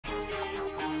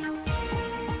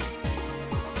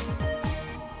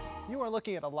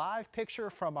looking at a live picture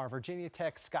from our Virginia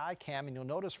Tech sky cam, and you'll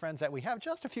notice, friends, that we have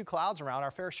just a few clouds around,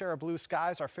 our fair share of blue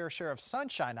skies, our fair share of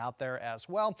sunshine out there as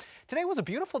well. Today was a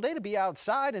beautiful day to be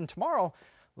outside, and tomorrow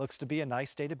looks to be a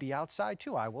nice day to be outside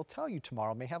too. I will tell you,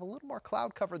 tomorrow may have a little more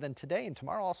cloud cover than today, and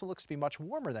tomorrow also looks to be much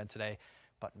warmer than today.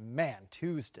 But man,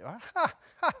 Tuesday,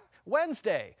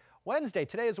 Wednesday,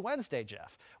 today is Wednesday,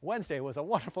 Jeff. Wednesday was a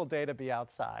wonderful day to be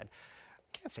outside.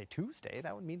 Can't say Tuesday.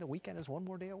 That would mean the weekend is one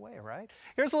more day away, right?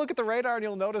 Here's a look at the radar, and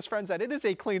you'll notice, friends, that it is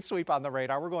a clean sweep on the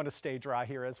radar. We're going to stay dry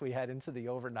here as we head into the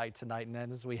overnight tonight, and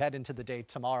then as we head into the day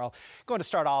tomorrow. Going to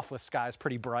start off with skies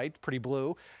pretty bright, pretty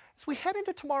blue. As we head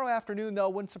into tomorrow afternoon, though,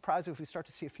 wouldn't surprise me if we start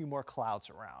to see a few more clouds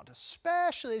around,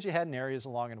 especially as you head in areas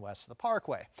along and west of the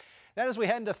Parkway. Then as we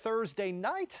head into Thursday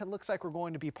night, it looks like we're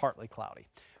going to be partly cloudy.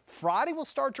 Friday will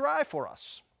start dry for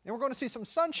us. And we're going to see some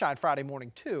sunshine Friday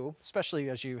morning too,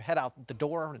 especially as you head out the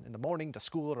door in the morning to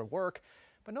school or to work.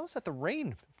 But notice that the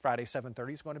rain Friday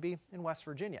 7:30 is going to be in West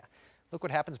Virginia. Look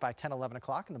what happens by 10, 11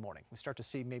 o'clock in the morning. We start to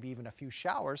see maybe even a few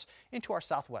showers into our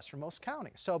southwesternmost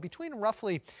counties. So between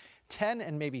roughly 10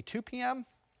 and maybe 2 p.m.,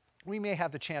 we may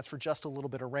have the chance for just a little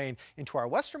bit of rain into our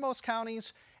westernmost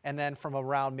counties, and then from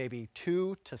around maybe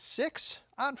 2 to 6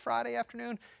 on Friday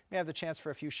afternoon, may have the chance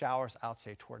for a few showers out,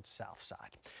 say, towards south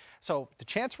side. So the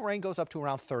chance for rain goes up to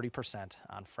around 30%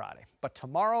 on Friday. But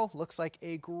tomorrow looks like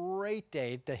a great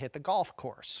day to hit the golf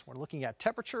course. We're looking at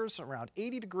temperatures around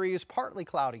 80 degrees, partly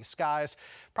cloudy skies,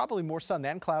 probably more sun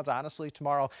than clouds, honestly,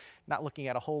 tomorrow. Not looking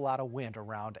at a whole lot of wind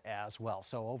around as well.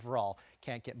 So overall,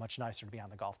 can't get much nicer to be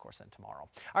on the golf course than tomorrow.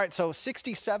 All right, so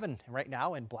 67 right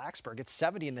now in Blacksburg. It's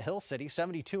 70 in the Hill City,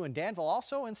 72 in Danville,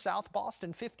 also in South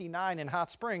Boston, 59 in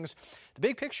Hot Springs. The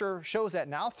big picture shows that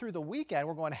now through the weekend,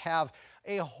 we're going to have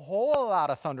a whole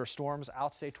lot of thunderstorms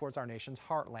out, say, towards our nation's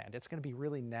heartland. It's going to be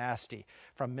really nasty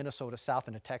from Minnesota south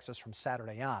into Texas from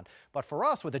Saturday on. But for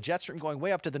us, with the jet stream going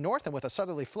way up to the north and with a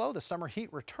southerly flow, the summer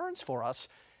heat returns for us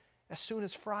as soon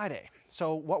as Friday.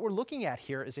 So what we're looking at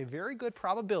here is a very good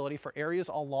probability for areas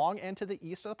along and to the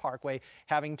east of the Parkway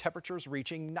having temperatures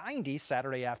reaching 90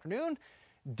 Saturday afternoon.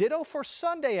 Ditto for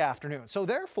Sunday afternoon. So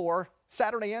therefore,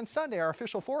 Saturday and Sunday, our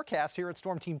official forecast here at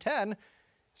Storm Team 10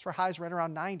 is for highs right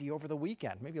around 90 over the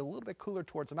weekend, maybe a little bit cooler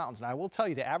towards the mountains. Now, I will tell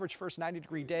you the average first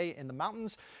 90-degree day in the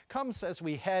mountains comes as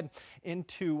we head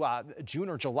into June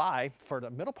or July for the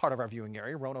middle part of our viewing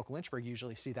area. Roanoke, Lynchburg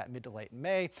usually see that mid to late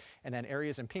May, and then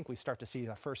areas in pink we start to see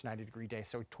the first 90-degree day,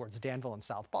 so towards Danville and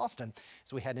South Boston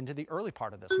as we head into the early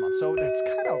part of this month. So it's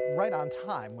kind of right on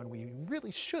time when we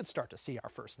really should start to see our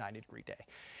first 90-degree day.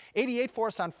 88 for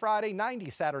us on Friday, 90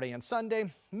 Saturday and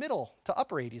Sunday, middle to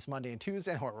upper 80s Monday and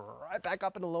Tuesday, and we're right back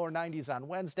up in the lower 90s on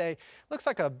Wednesday. Looks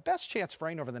like a best chance for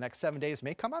rain over the next 7 days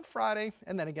may come on Friday,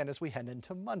 and then again as we head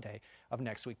into Monday of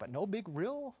next week. But no big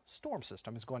real storm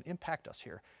system is going to impact us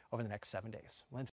here over the next 7 days. Lindsay.